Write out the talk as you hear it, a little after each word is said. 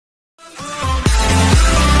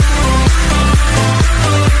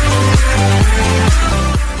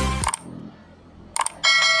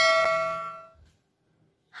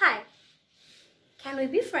will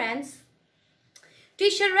be Friends.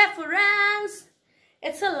 T-shirt reference.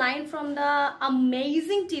 It's a line from the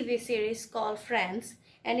amazing TV series called Friends,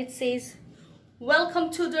 and it says, "Welcome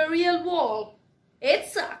to the real world. It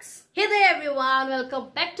sucks." Hey there everyone, welcome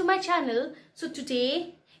back to my channel. So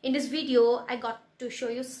today in this video I got to show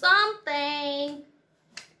you something.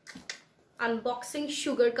 Unboxing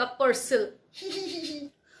sugar cup Parcel.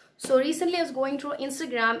 So recently I was going through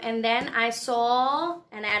Instagram and then I saw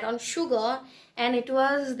an ad on sugar, and it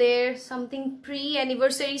was there something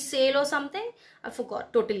pre-anniversary sale or something. I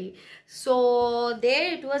forgot totally. So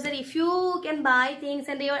there it was that if you can buy things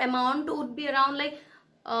and your amount would be around like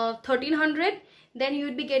 1300, then you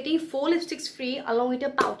would be getting 4 lipsticks free along with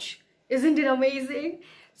a pouch. Isn't it amazing?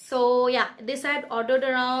 So yeah, this I had ordered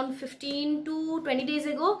around 15 to 20 days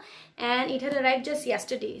ago and it had arrived just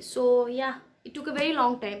yesterday. So yeah, it took a very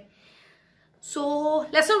long time. So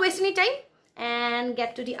let's not waste any time and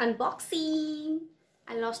get to the unboxing.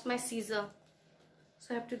 I lost my scissor,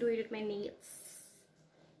 so I have to do it with my nails.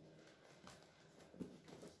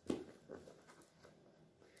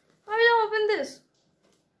 How will I open this?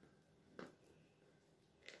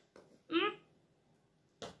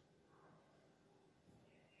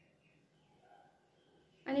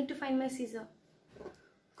 I need to find my scissor.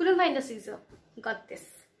 Couldn't find a scissor. Got this.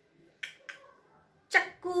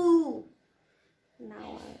 Chaku.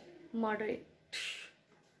 Now I murder it.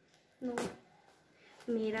 No.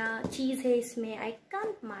 मेरा चीज है इसमें. I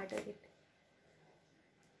can't murder it.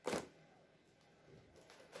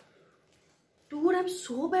 Dude, I'm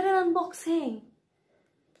so bad at unboxing.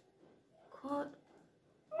 God.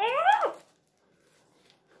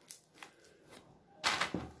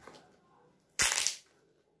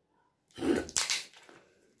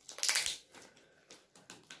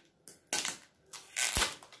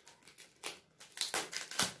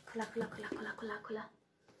 खुला.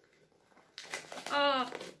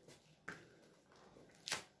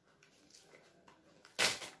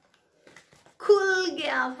 खुल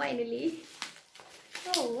गया finally.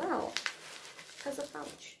 Oh wow, it has a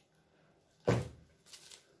pouch.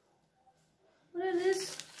 What is this?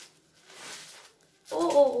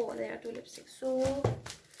 Oh, there are 2 lipsticks. So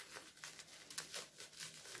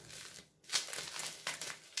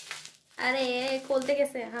अरे खोलते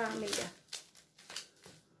कैसे? हाँ मिल गया.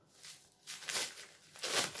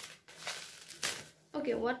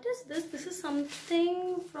 Okay, what is this? This is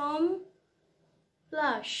something from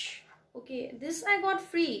Plush. Okay, this I got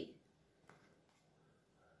free.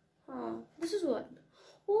 This is what?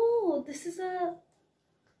 Oh, this is a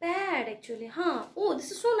pad actually. Oh, this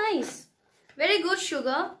is so nice. Very good,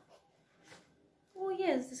 sugar. Oh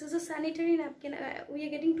yes, this is a sanitary napkin. We are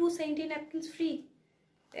getting 2 sanitary napkins free.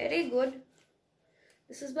 Very good.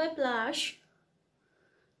 This is by Plush.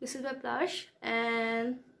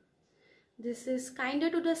 And this is kinder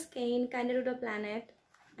to the skin, kinder to the planet.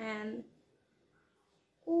 And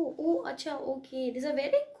oh, acha, okay. These are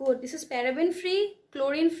very good. This is paraben free,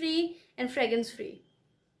 chlorine free, and fragrance free.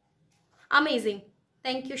 Amazing.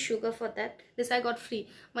 Thank you, sugar, for that. This I got free.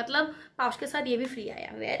 मतलब pouch के साथ ये भी free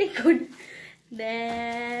आया. Very good.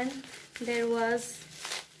 Then there was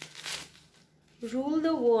Rule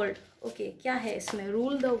the World. Okay, क्या है इसमें?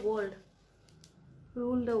 Rule the World.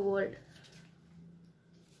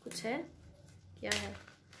 कुछ है? क्या है?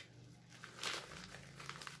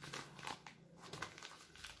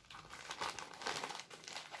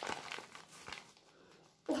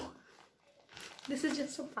 Oh, this is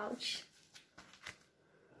just a pouch.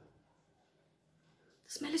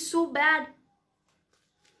 The smell is so bad.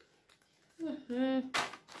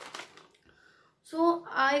 So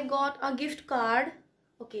I got a gift card.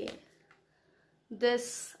 Okay,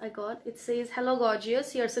 this I got. It says, "Hello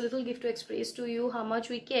gorgeous, here's a little gift to express to you how much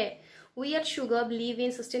we care. We at Sugar believe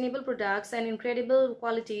in sustainable products and incredible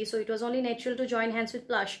quality, so it was only natural to join hands with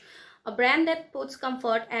Plush, a brand that puts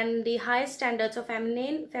comfort and the highest standards of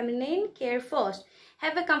feminine care first.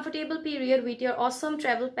 Have a comfortable period with your awesome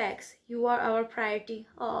travel packs. You are our priority."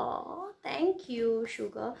 Oh, thank you,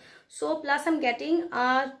 Sugar. So plus I'm getting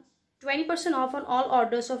 20% off on all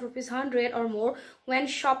orders of ₹100 or more when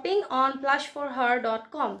shopping on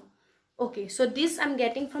plushforher.com. Okay, so this I'm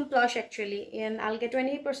getting from Plush actually, and I'll get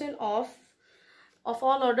 20% off of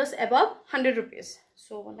all orders above ₹100.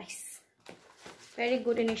 So nice. Very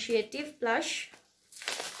good initiative, Plush.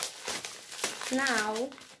 Now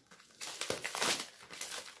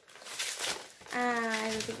I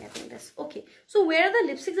will be getting this. Okay, so where are the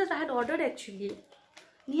lipsticks that I had ordered actually?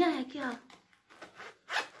 Diya hai kya?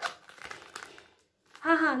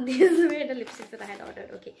 These were the lipsticks that I had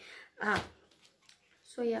ordered. Okay.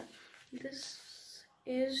 So yeah, this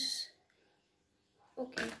is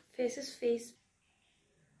okay. Face is face.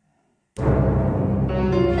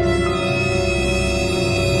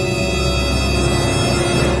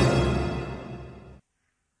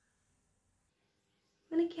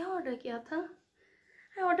 मैंने क्या order किया था?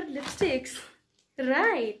 I ordered lipsticks.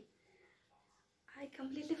 Right. I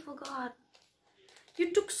completely forgot.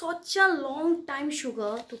 You took such a long time,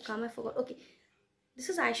 Sugar, to come. I forgot. Okay. This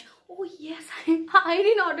is eyeshadow. Oh yes, I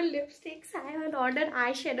didn't order lipsticks. I had ordered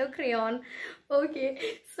eyeshadow crayon.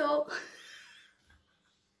 Okay, so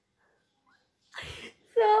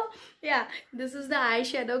yeah, this is the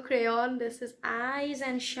eyeshadow crayon. This is Eyes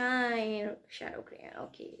and Shine shadow crayon.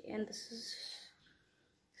 Okay, and this is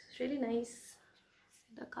really nice.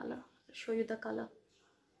 See the color. I'll show you the color.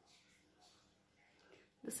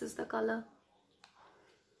 This is the color,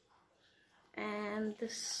 and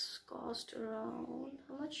this cost around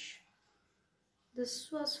how much?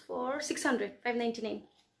 This was for 600, 599.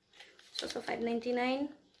 So 599.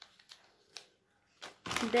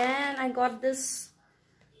 Then I got this.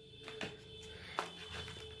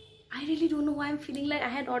 I really don't know why I'm feeling like I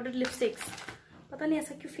had ordered lipsticks. पता नहीं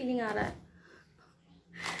ऐसा क्यों feeling आ रहा है.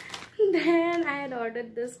 Then I had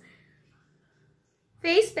ordered this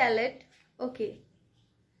face palette. Okay.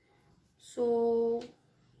 So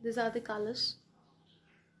these are the colors.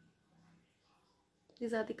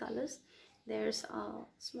 These are the colors. There's a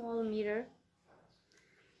small mirror.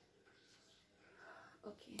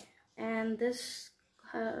 Okay. And this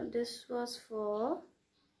was for.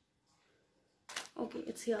 Okay,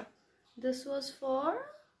 it's here. This was for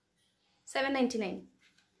 799.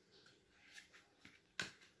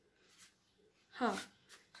 Huh.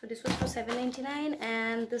 So this was for 799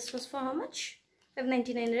 and this was for how much?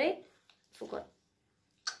 599, right? Forgot.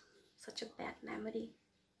 Such a bad memory.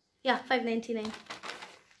 Yeah, 599.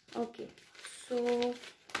 Okay. So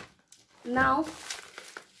now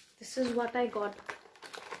this is what I got.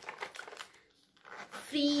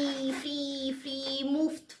 Free,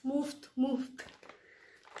 moved.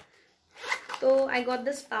 So I got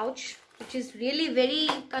this pouch, which is really very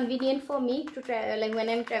convenient for me to travel. Like when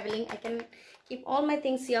I'm traveling, I can keep all my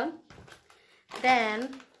things here.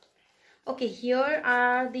 Then, okay, here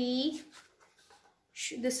are the.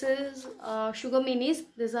 This is Sugar Minis.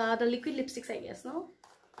 These are the liquid lipsticks, I guess. No,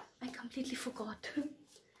 I completely forgot.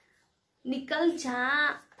 Nikal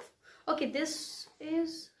ja. Okay, this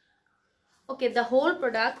is. Okay, the whole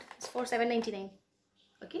product is for 799.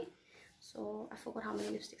 Okay. So I forgot how many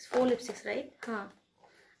lipsticks. 4 lipsticks, right? Huh.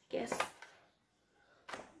 Guess.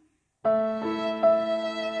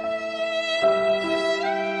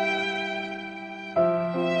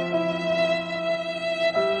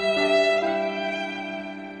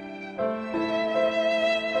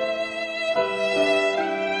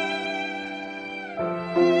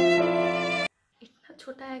 इतना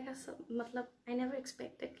छोटा आएगा सब मतलब I never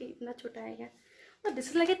expected कि इतना छोटा आएगा. But this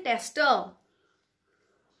is like a tester.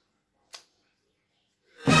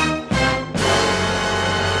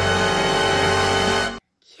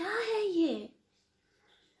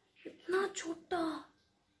 छोटा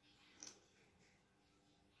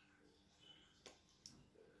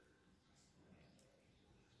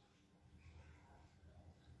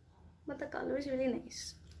but the color is really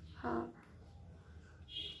nice. I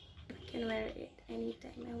can wear it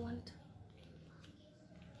anytime I want.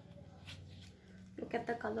 Look at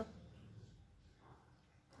the color,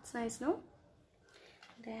 it's nice, no?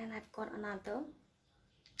 Then I've got another.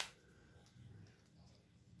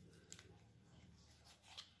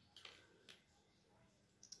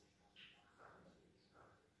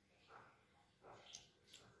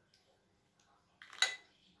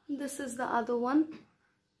 This is the other one.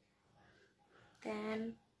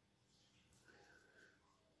 Then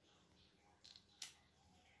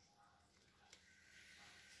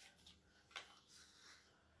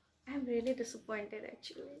I'm really disappointed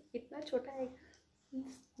actually. Itna chota hai.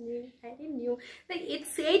 I didn't know. Like it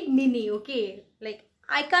said mini, okay. Like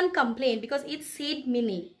I can't complain because it said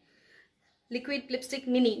mini. Liquid lipstick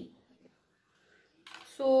mini.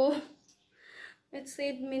 So it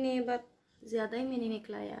said mini, but ज़्यादा ही mini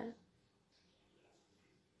निकला यार.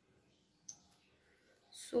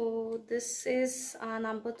 So this is our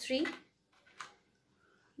number 3.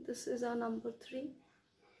 This is our number 3.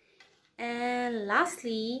 And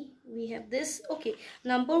lastly, we have this. Okay,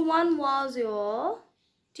 number 1 was your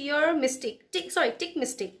Tick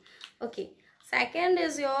Mystic. Okay, second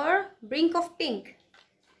is your Brink of Pink.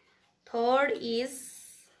 Third is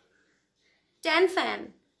Tan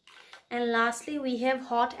Fan. And lastly, we have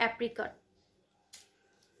Hot Apricot.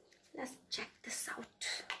 Let's check this out.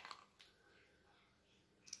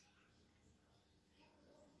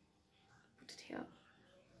 Put it here.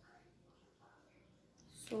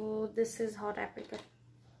 So this is Hot Apricot.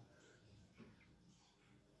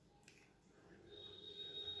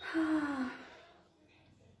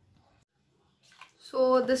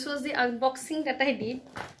 So this was the unboxing that I did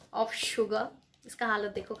of sugar. इसका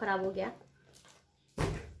हालत देखो खराब हो गया.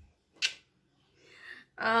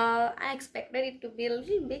 I expected it to be a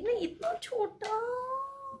little big. नहीं इतना छोटा.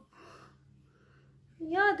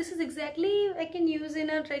 Yeah, this is exactly I can use in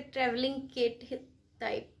a traveling kit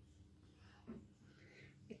type.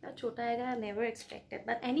 इतना छोटा आएगा, I never expected.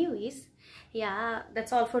 But anyways, yeah,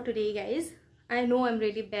 that's all for today, guys. I know I'm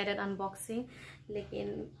really bad at unboxing,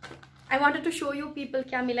 लेकिन I wanted to show you people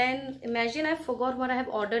क्या मिला. And imagine I forgot what I have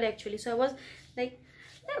ordered actually. So I was like,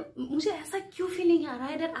 मुझे ऐसा क्यों feeling आ रहा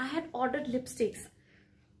है that I had ordered lipsticks.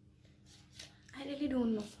 I really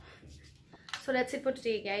don't know. So that's it for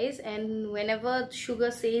today, guys. And whenever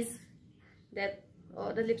Sugar says that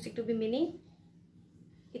the lipstick to be mini,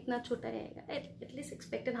 इतना छोटा रहेगा. At least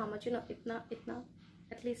expected how much, you know, इतना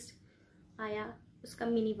at least आया उसका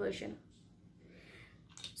mini version.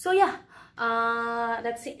 So yeah,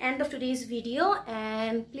 that's the end of today's video.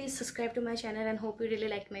 And please subscribe to my channel and hope you really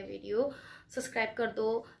liked my video. Subscribe कर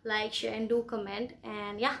दो, like, share and do comment.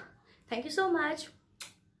 And yeah, thank you so much.